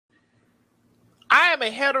I am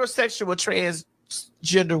a heterosexual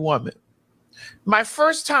transgender woman. My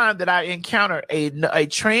first time that I encountered a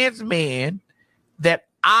trans man that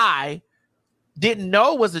I didn't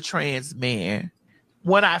know was a trans man,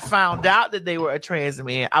 when I found out that they were a trans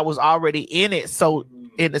man, I was already in it. So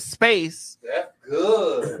in the space, that's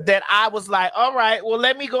good. That I was like, all right, well,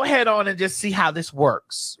 let me go ahead on and just see how this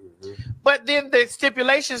works. But then the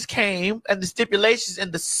stipulations came, and the stipulations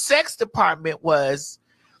in the sex department was,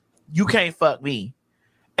 you can't fuck me.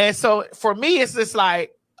 And so for me, it's just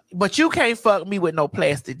like, but you can't fuck me with no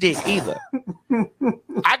plastic dick either.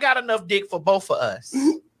 I got enough dick for both of us.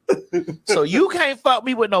 So you can't fuck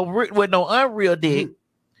me with no unreal dick,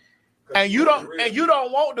 and you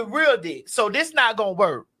don't want the real dick. So this not gonna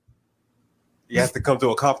work. You have to come to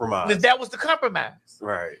a compromise. That was the compromise.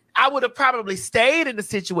 Right. I would have probably stayed in the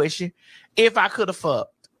situation if I could have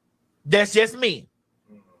fucked. That's just me.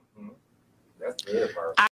 That's good,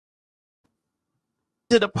 bro.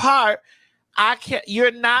 To the part, I can't.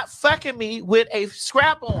 You're not fucking me with a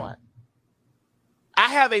scrap on. I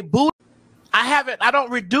have a boot. I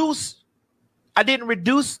didn't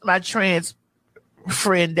reduce my trans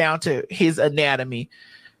friend down to his anatomy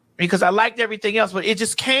because I liked everything else, but it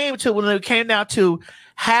just came to when it came down to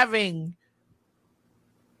having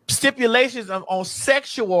stipulations on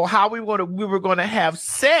sexual, how we were going to have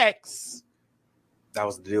sex. That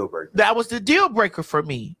was the deal breaker. That was the deal breaker for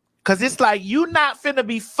me. Cause it's like, you not finna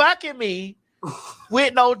be fucking me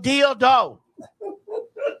with no dildo.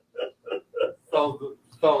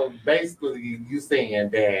 So basically, you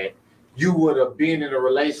saying that you would have been in a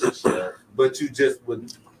relationship, but you just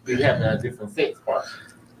would be having a different sex partner.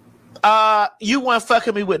 You weren't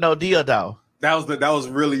fucking me with no dildo. That was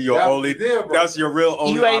really your only. That's your real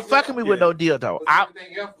only. You ain't fucking me with no dildo.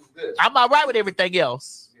 Everything else was good. I'm all right with everything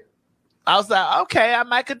else. Yeah. I was like, okay, I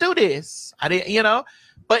might could do this. I didn't,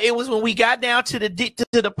 but it was when we got down to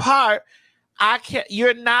the part,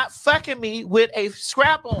 you're not fucking me with a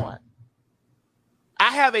scrap on. I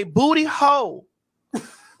have a booty hole.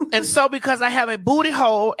 And so because I have a booty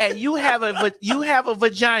hole and you have a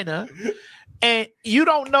vagina, and you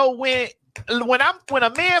don't know when a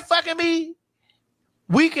man fucking me,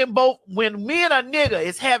 we can both, when me and a nigga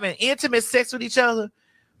is having intimate sex with each other,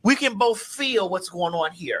 we can both feel what's going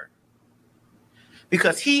on here.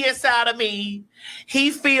 Because he inside of me,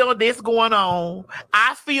 he feel this going on.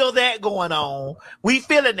 I feel that going on. We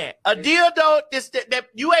feeling that. A dildo, that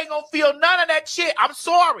you ain't gonna feel none of that shit. I'm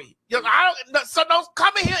sorry. So don't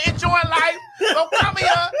come in here enjoying life. Don't come here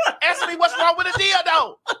asking me what's wrong with a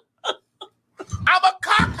dildo. I'm a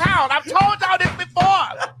cockhound. I've told y'all this before.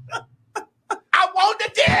 I want the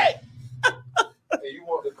dick.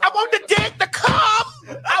 I want the dick to come.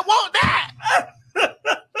 I want that.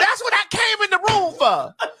 That's what I came in the room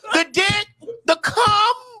for. The dick, the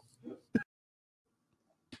cum.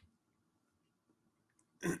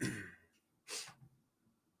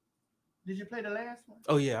 Did you play the last one?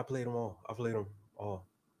 Oh yeah, I played them all.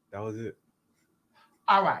 That was it.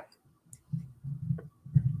 All right.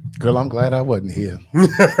 Girl, I'm glad I wasn't here.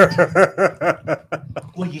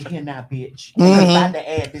 Well, you're here now, bitch. I'm about to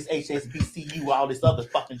add this HSBCU, all this other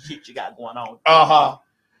fucking shit you got going on.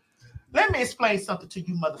 Let me explain something to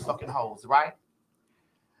you motherfucking hoes, right?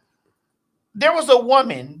 There was a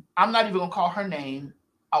woman, I'm not even going to call her name,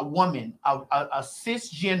 a woman, a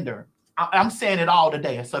cisgender. I'm saying it all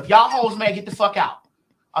today. So if y'all hoes may get the fuck out.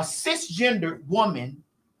 A cisgender woman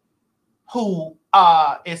who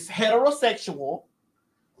is heterosexual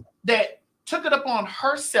that took it upon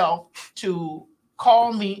herself to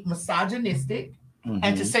call me misogynistic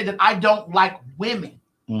and to say that I don't like women.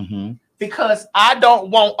 Because I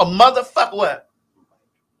don't want a motherfucker. What?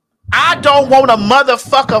 I don't want a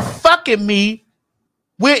motherfucker fucking me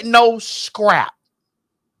with no scrap.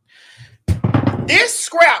 This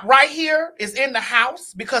scrap right here is in the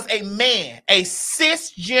house because a man, a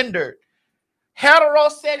cisgendered,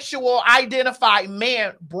 heterosexual identified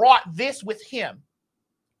man brought this with him.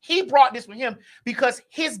 He brought this with him because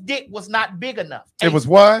his dick was not big enough. It was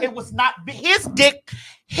what? It was not his dick.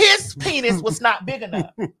 His penis was not big enough.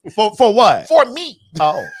 For what? For me.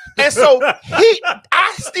 Oh. And so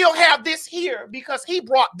I still have this here because he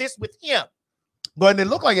brought this with him. But it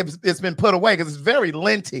looked like it's been put away because it's very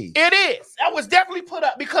linty. It is. That was definitely put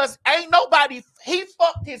up because ain't nobody, he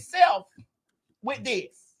fucked himself with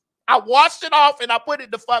this. I washed it off and I put it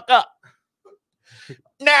the fuck up.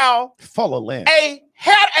 Now, full of lint. A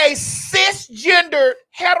cisgendered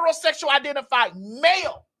heterosexual identified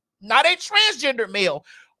male, not a transgender male,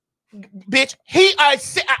 bitch.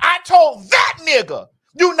 I told that nigga,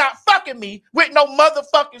 you not fucking me with no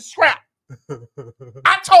motherfucking scrap.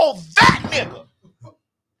 I told that nigga.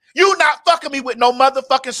 You not fucking me with no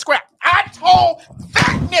motherfucking scrap. I told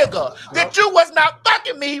that nigga that you was not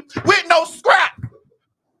fucking me with no scrap.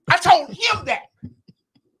 I told him that.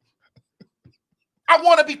 I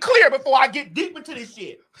want to be clear before I get deep into this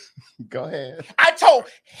shit. Go ahead. I told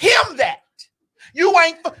him that. You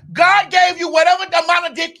ain't. God gave you whatever the amount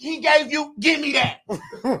of dick he gave you. Give me that.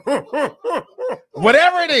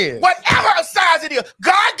 Whatever it is. Whatever size it is.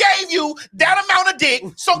 God gave you that amount of dick,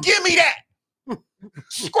 so give me that.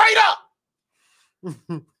 Straight up.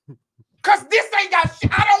 Because this ain't got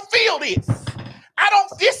shit. I don't feel this. I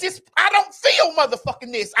don't feel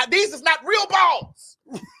motherfucking this. These is not real balls.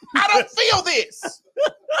 I don't feel this.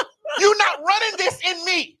 You're not running this in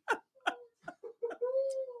me.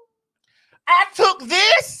 I took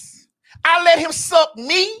this, I let him suck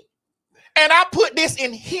me, and I put this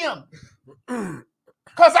in him.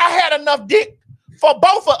 Because I had enough dick for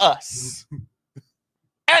both of us.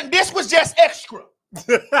 And this was just extra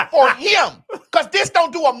for him. Because this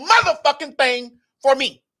don't do a motherfucking thing for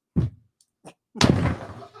me.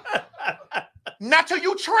 Now to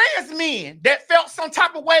you trans men that felt some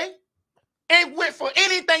type of way, it went for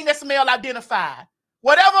anything that's male identified.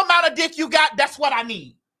 Whatever amount of dick you got, that's what I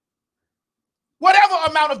need. Whatever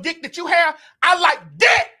amount of dick that you have, I like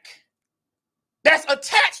dick that's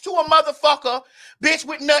attached to a motherfucker, bitch,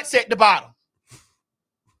 with nuts at the bottom.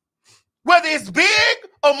 Whether it's big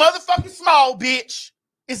or motherfucking small, bitch,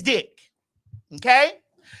 it's dick. Okay?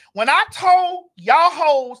 When I told y'all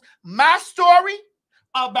hoes my story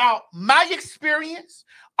about my experience,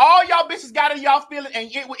 all y'all bitches got in y'all feeling, and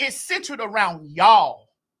it centered around y'all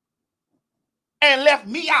and left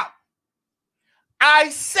me out. I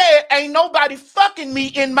said, ain't nobody fucking me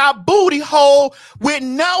in my booty hole with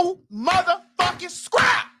no motherfucking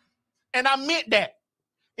scrap. And I meant that.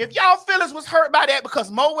 If y'all feelings was hurt by that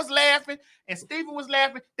because Mo was laughing and Steven was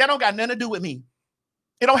laughing, that don't got nothing to do with me.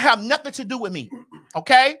 It don't have nothing to do with me.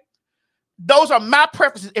 Okay? Those are my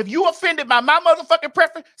preferences. If you offended by my motherfucking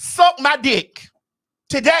preference, suck my dick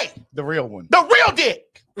today. The real one. The real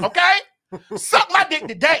dick. Okay? Suck my dick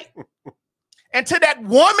today. And to that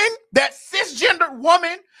woman, that cisgender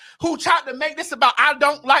woman who tried to make this about I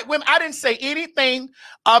don't like women, I didn't say anything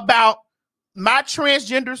about my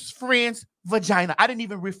transgender friend's vagina. I didn't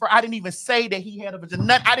even say that he had a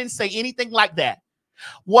vagina. I didn't say anything like that.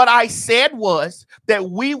 What I said was that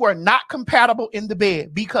we were not compatible in the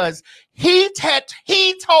bed because he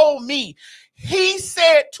told me, he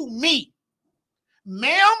said to me,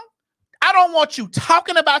 ma'am, I don't want you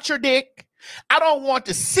talking about your dick. I don't want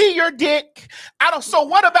to see your dick. So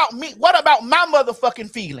what about me? What about my motherfucking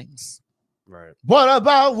feelings? Right. What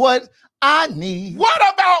about what I need? What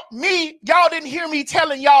about me? Y'all didn't hear me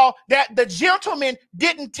telling y'all that the gentleman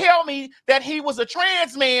didn't tell me that he was a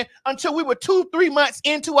trans man until we were 2-3 months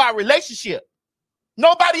into our relationship.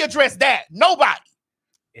 Nobody addressed that. Nobody.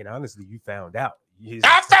 And honestly, you found out.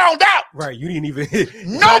 I found out. Right. You didn't even.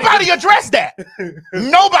 Nobody addressed that.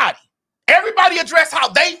 Nobody. Everybody addressed how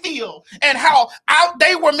they feel and how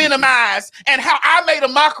they were minimized and how I made a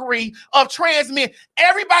mockery of trans men.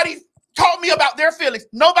 Everybody told me about their feelings.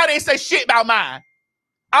 Nobody ain't say shit about mine.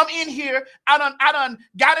 I'm in here. I done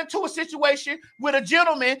got into a situation with a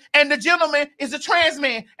gentleman, and the gentleman is a trans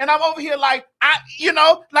man, and I'm over here like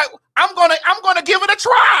I'm gonna give it a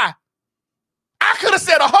try. I could have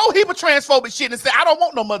said a whole heap of transphobic shit and said I don't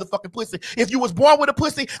want no motherfucking pussy. If you was born with a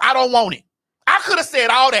pussy, I don't want it. I could have said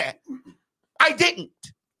all that. I didn't.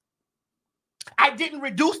 I didn't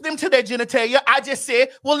reduce them to their genitalia. I just said,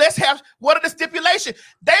 well, what are the stipulations?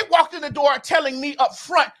 They walked in the door telling me up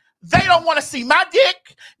front, they don't want to see my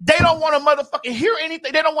dick. They don't want to motherfucking hear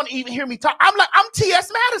anything. They don't want to even hear me talk. I'm like, I'm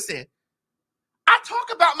T.S. Madison. I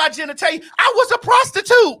talk about my genitalia. I was a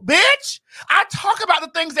prostitute, bitch. I talk about the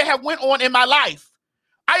things that have went on in my life.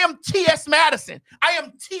 I am T.S. Madison. I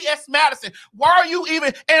am T.S. Madison. Why are you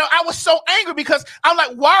even? And I was so angry because I'm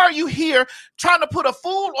like, why are you here trying to put a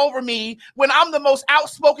fool over me when I'm the most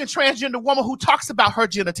outspoken transgender woman who talks about her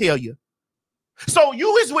genitalia? So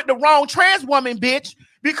you is with the wrong trans woman, bitch,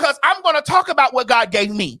 because I'm going to talk about what God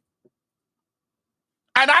gave me.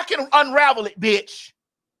 And I can unravel it, bitch.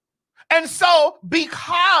 And so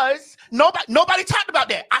because nobody talked about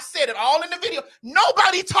that. I said it all in the video.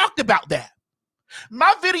 Nobody talked about that.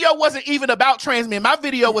 My video wasn't even about trans men. My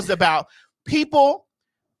video was about people.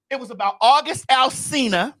 It was about August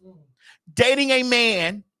Alsina dating a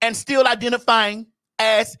man and still identifying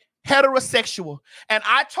as heterosexual. And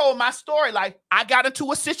I told my story like I got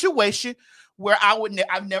into a situation where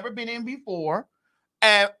I've never been in before,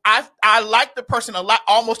 and I liked the person a lot,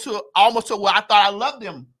 almost to where I thought I loved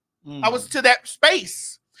them. I was to that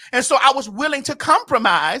space. And so I was willing to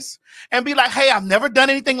compromise and be like, hey, I've never done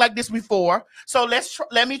anything like this before. So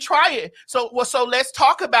let me try it. So let's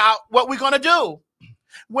talk about what we're going to do.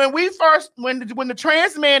 When the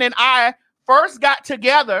trans man and I first got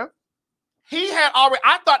together,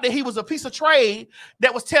 I thought that he was a piece of trade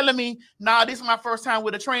that was telling me, nah, this is my first time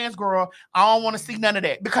with a trans girl. I don't want to see none of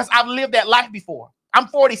that because I've lived that life before. I'm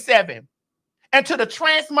 47. And to the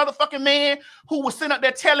trans motherfucking man who was sitting up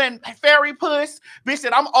there telling fairy puss, bitch,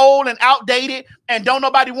 that I'm old and outdated and don't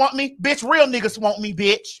nobody want me. Bitch, real niggas want me,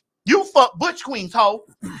 bitch. You fuck butch queens, ho.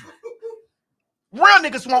 Real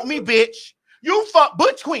niggas want me, bitch. You fuck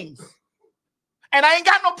butch queens. And I ain't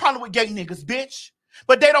got no problem with gay niggas, bitch.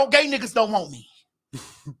 But gay niggas don't want me.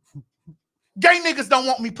 Gay niggas don't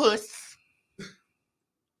want me, puss.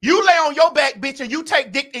 You lay on your back, bitch, and you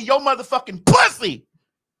take dick in your motherfucking pussy.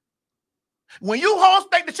 When you hoes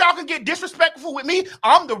think that y'all can get disrespectful with me,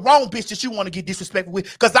 I'm the wrong bitch that you want to get disrespectful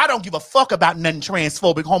with because I don't give a fuck about nothing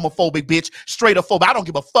transphobic, homophobic, bitch, straightophobic. I don't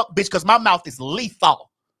give a fuck, bitch, because my mouth is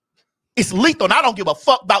lethal. It's lethal, and I don't give a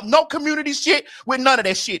fuck about no community shit with none of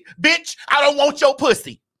that shit. Bitch, I don't want your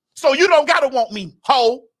pussy. So you don't gotta want me,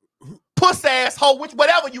 hoe. Puss ass hoe,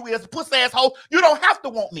 whatever you is, puss ass hoe, you don't have to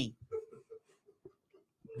want me.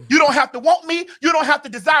 You don't have to want me. You don't have to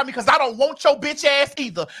desire me because I don't want your bitch ass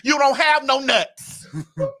either. You don't have no nuts.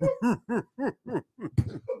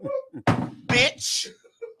 Bitch.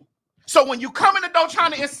 So when you come in the door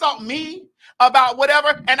trying to insult me about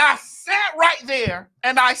whatever, and I sat right there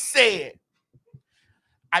and I said,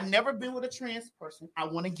 I've never been with a trans person. I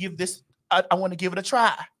want to give it a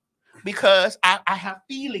try because I have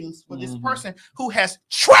feelings for this person who has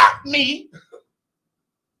trapped me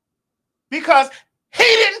because he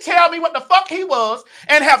didn't tell me what the fuck he was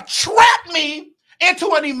and have trapped me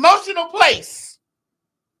into an emotional place.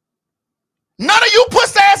 None of you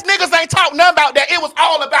puss ass niggas ain't talk nothing about that. It was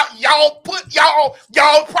all about y'all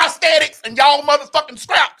prosthetics and y'all motherfucking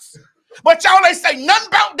scraps. But y'all ain't say nothing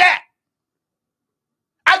about that.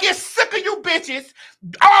 I get sick of you bitches,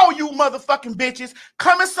 all you motherfucking bitches,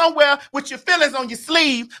 coming somewhere with your feelings on your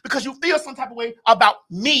sleeve because you feel some type of way about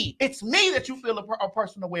me. It's me that you feel a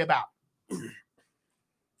personal way about.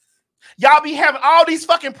 Y'all be having all these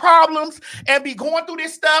fucking problems and be going through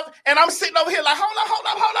this stuff, and I'm sitting over here like,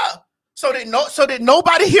 hold up. So did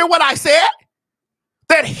nobody hear what I said?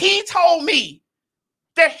 That he told me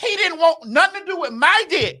that he didn't want nothing to do with my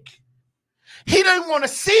dick. He didn't want to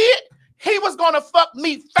see it. He was going to fuck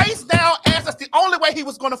me face down ass. That's the only way he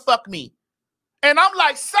was going to fuck me. And I'm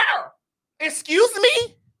like, sir, excuse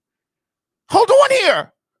me? Hold on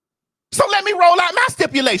here. So let me roll out my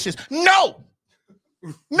stipulations. No,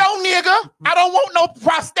 nigga. I don't want no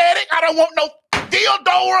prosthetic. I don't want no dildo.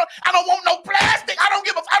 I don't want no plastic. I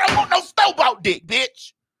don't want no stove-out dick,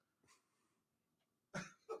 bitch.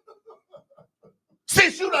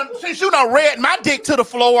 Since you done read my dick to the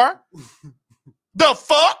floor, the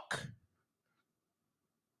fuck?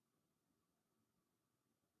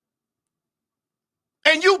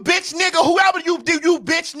 And you bitch nigga, whoever you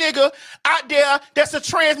bitch nigga out there that's a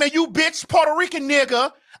trans man, you bitch Puerto Rican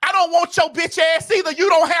nigga, I don't want your bitch ass either. You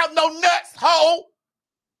don't have no nuts, hoe.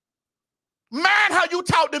 Mind how you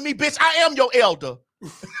talk to me, bitch. I am your elder.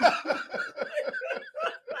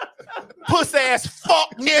 Puss ass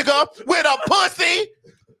fuck nigga with a pussy.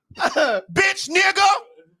 Bitch nigga.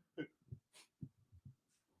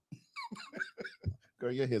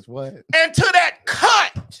 Girl, you're his what? And to that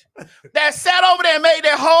cunt that sat over there and made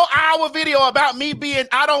that whole hour video about me being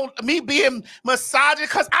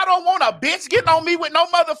misogynist because I don't want a bitch getting on me with no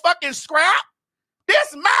motherfucking scrap.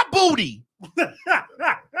 This my booty.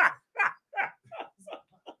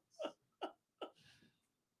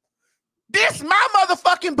 This my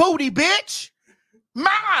motherfucking booty, bitch.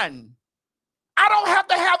 Mine. I don't have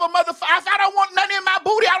to have a motherfucker. If I don't want nothing in my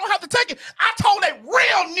booty, I don't have to take it. I told a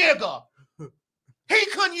real nigga he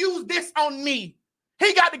couldn't use this on me.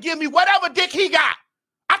 He got to give me whatever dick he got.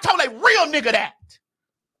 I told a real nigga that.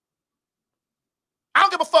 I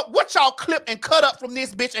don't give a fuck what y'all clip and cut up from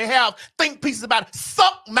this bitch and have think pieces about it.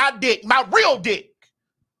 Suck my dick, my real dick.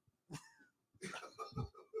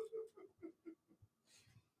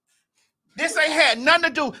 This ain't had nothing to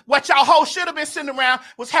do. What y'all hoes should have been sitting around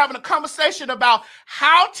was having a conversation about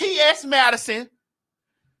how T.S. Madison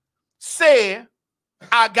said,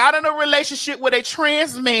 I got in a relationship with a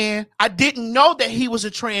trans man. I didn't know that he was a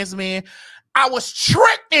trans man. I was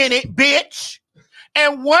tricked in it, bitch.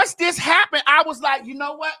 And once this happened, I was like, you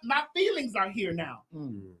know what? My feelings are here now.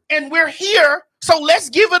 And we're here, so let's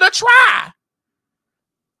give it a try.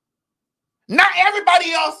 Not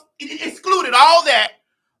everybody else excluded all that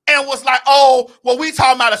and was like, oh, well, we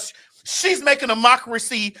talking about She's making a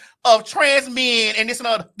mockery of trans men and this and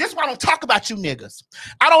other. This is why I don't talk about you niggas.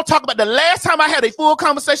 I don't talk about the last time I had a full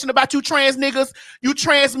conversation about you trans niggas, you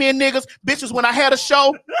trans men niggas, bitches, when I had a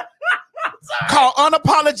show called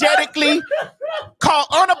Unapologetically. Girl,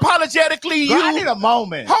 I need a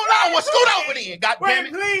moment. Hold on, well, scoot over then. God damn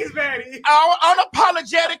it. Please, Betty.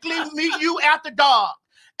 Unapologetically meet you after dark.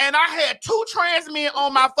 And I had 2 trans men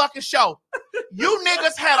on my fucking show. You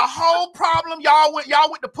niggas had a whole problem. Y'all went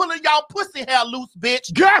to pulling y'all pussy hair loose,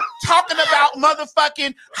 bitch. Girl. Talking about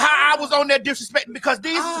motherfucking how I was on there disrespecting because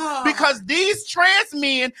these trans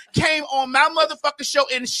men came on my motherfucking show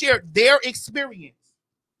and shared their experience.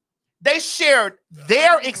 They shared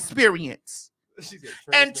their experience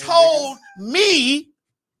and told me,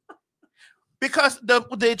 because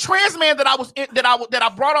the trans man that I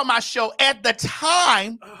brought on my show at the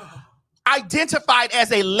time identified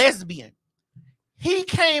as a lesbian. He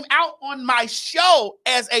came out on my show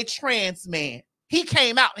as a trans man. He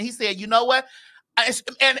came out and he said, "You know what?"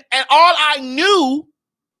 And all I knew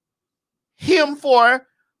him for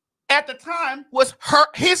at the time was her.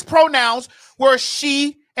 His pronouns were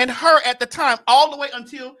she and her at the time, all the way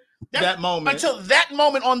until that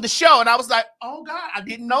moment on the show. And I was like, oh God, I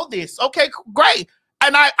didn't know this. Okay, great.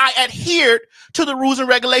 And I adhered to the rules and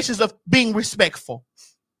regulations of being respectful.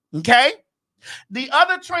 Okay. The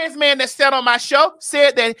other trans man that sat on my show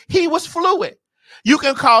said that he was fluid. You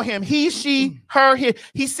can call him he, she, her, his.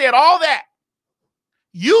 He said all that.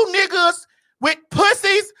 You niggas with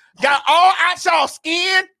pussies got all out y'all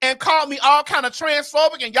skin and called me all kind of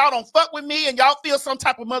transphobic, and y'all don't fuck with me, and y'all feel some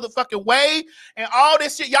type of motherfucking way, and all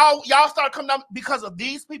this shit. Y'all started coming down because of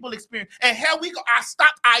these people experience. And here we go. I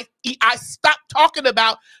stopped talking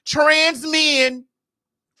about trans men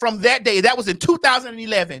from that day. That was in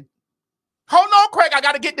 2011. Hold on, Craig. I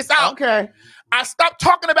got to get this out. Okay. I stopped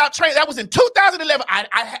talking about trans. That was in 2011.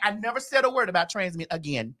 I never said a word about trans men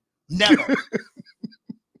again. Never.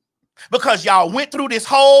 Because y'all went through this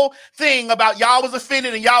whole thing about y'all was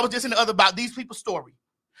offended and y'all was just in the other about these people's story.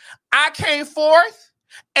 I came forth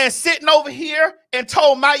and sitting over here and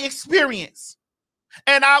told my experience.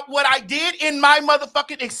 And what I did in my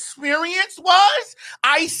motherfucking experience was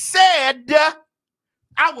I said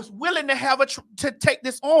I was willing to have to take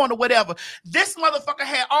this on or whatever. This motherfucker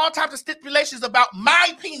had all types of stipulations about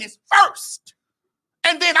my penis first.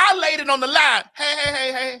 And then I laid it on the line.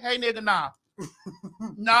 Hey, nigga, nah.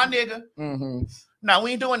 Nah, nigga. Mm-hmm. Nah,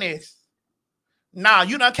 we ain't doing this. Nah,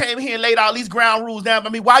 you done came here and laid all these ground rules down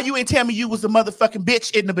for me. Why you ain't tell me you was a motherfucking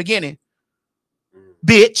bitch in the beginning?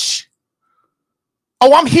 Bitch.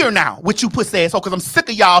 Oh, I'm here now with you pussy asshole because I'm sick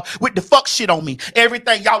of y'all with the fuck shit on me.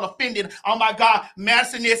 Everything y'all offended. Oh my God,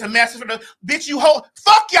 Madison this and Madison for the bitch you hoe.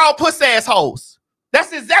 Fuck y'all pussy assholes.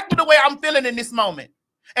 That's exactly the way I'm feeling in this moment.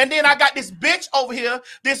 And then I got this bitch over here,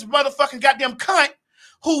 this motherfucking goddamn cunt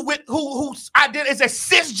who's is a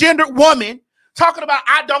cisgendered woman talking about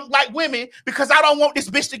I don't like women because I don't want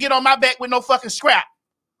this bitch to get on my back with no fucking scrap.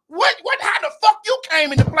 What how the fuck you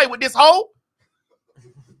came into play with this hoe?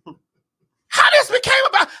 How this became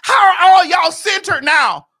about, how are all y'all centered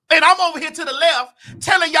now? And I'm over here to the left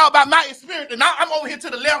telling y'all about my experience, and I'm over here to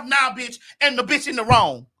the left now, bitch, and the bitch in the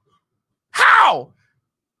wrong. How?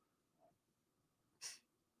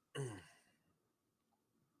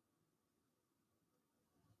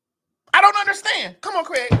 I don't understand. Come on,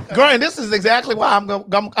 Craig. Girl, and this is exactly why I'm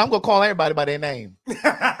gonna call everybody by their name.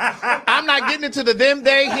 I'm not getting into the them,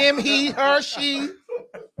 they, him, he, her, she,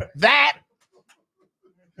 that.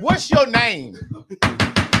 What's your name?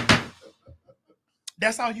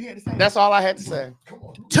 That's all you had to say. That's all I had to say.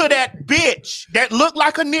 To that bitch that looked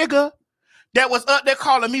like a nigga that was up there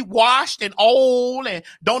calling me washed and old and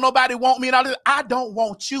don't nobody want me and all this. I don't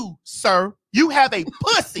want you, sir. You have a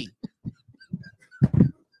pussy.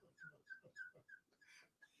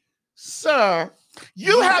 Sir,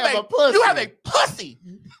 you have a pussy. You have a pussy.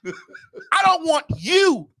 I don't want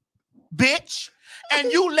you, bitch.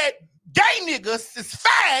 And you let gay niggas, is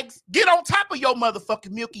fags, get on top of your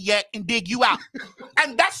motherfucking milky yak and dig you out.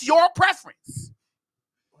 And that's your preference.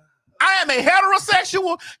 I am a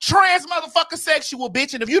heterosexual, trans motherfucking sexual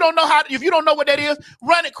bitch. And if you don't know what that is,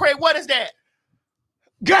 run it, Craig. What is that?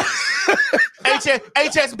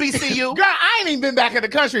 HSBCU. Girl, I ain't even been back in the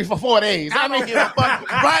country for 4 days. I don't give a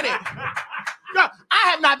fuck. Run it. No, I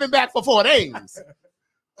have not been back for 4 days.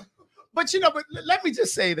 But let me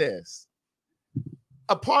just say this.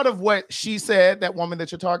 A part of what she said, that woman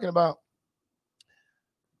that you're talking about,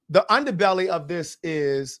 the underbelly of this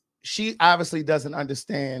is she obviously doesn't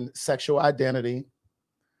understand sexual identity,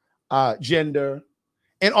 gender,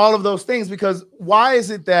 and all of those things. Because why is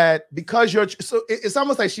it that because you're so it's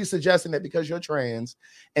almost like she's suggesting that because you're trans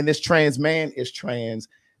and this trans man is trans,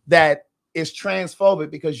 that is transphobic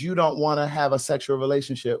because you don't want to have a sexual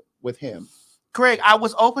relationship with him. Correct. I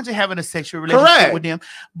was open to having a sexual relationship with him,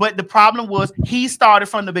 but the problem was he started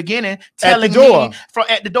from the beginning telling me from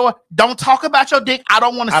at the door, "Don't talk about your dick. I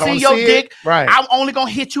don't want to see your dick. Right. I'm only gonna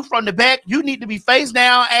hit you from the back. You need to be face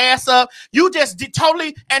down, ass up. You just did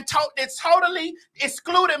totally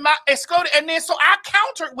excluded. And then so I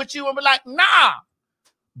countered with you and be like, nah.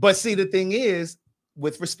 But see, the thing is,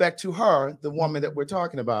 with respect to her, the woman that we're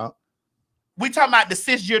talking about. We talking about the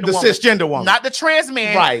cisgender woman, not the trans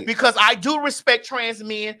man, right? Because I do respect trans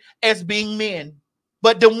men as being men,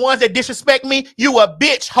 but the ones that disrespect me, you a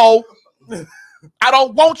bitch, hoe. I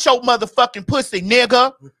don't want your motherfucking pussy,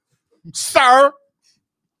 nigga, sir.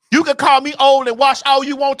 You can call me old and wash all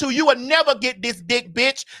you want to. You will never get this dick,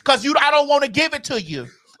 bitch, because I don't want to give it to you.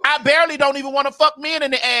 I barely don't even want to fuck men in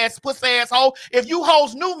the ass, pussy asshole. If you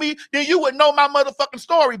hoes knew me, then you would know my motherfucking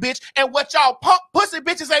story, bitch. And what y'all punk pussy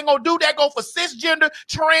bitches ain't gonna do, that go for cisgender,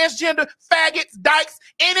 transgender, faggots, dykes,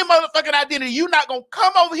 any motherfucking identity. You not gonna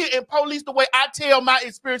come over here and police the way I tell my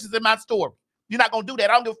experiences in my story. You're not gonna do that.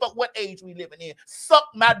 I don't give a fuck what age we living in. Suck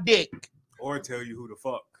my dick. Or tell you who the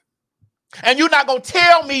fuck. And you're not gonna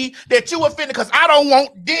tell me that you offended because I don't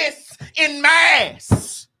want this in my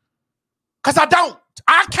ass. Because I don't.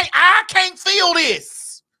 I can't feel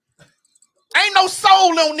this. Ain't no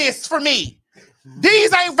soul on this for me.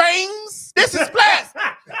 These ain't veins. This is plastic.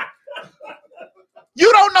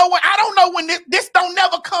 You don't know when. I don't know when this don't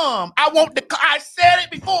never come. I said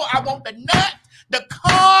it before. I want the nut, the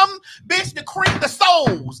cum, bitch, the cream, the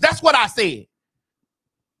souls. That's what I said.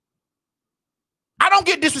 I don't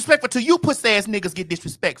get disrespectful till you pussy ass niggas get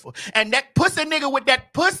disrespectful. And that pussy nigga with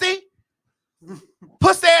that pussy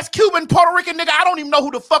ass Cuban, Puerto Rican nigga, I don't even know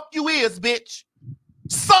who the fuck you is, bitch.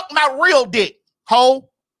 Suck my real dick, hoe.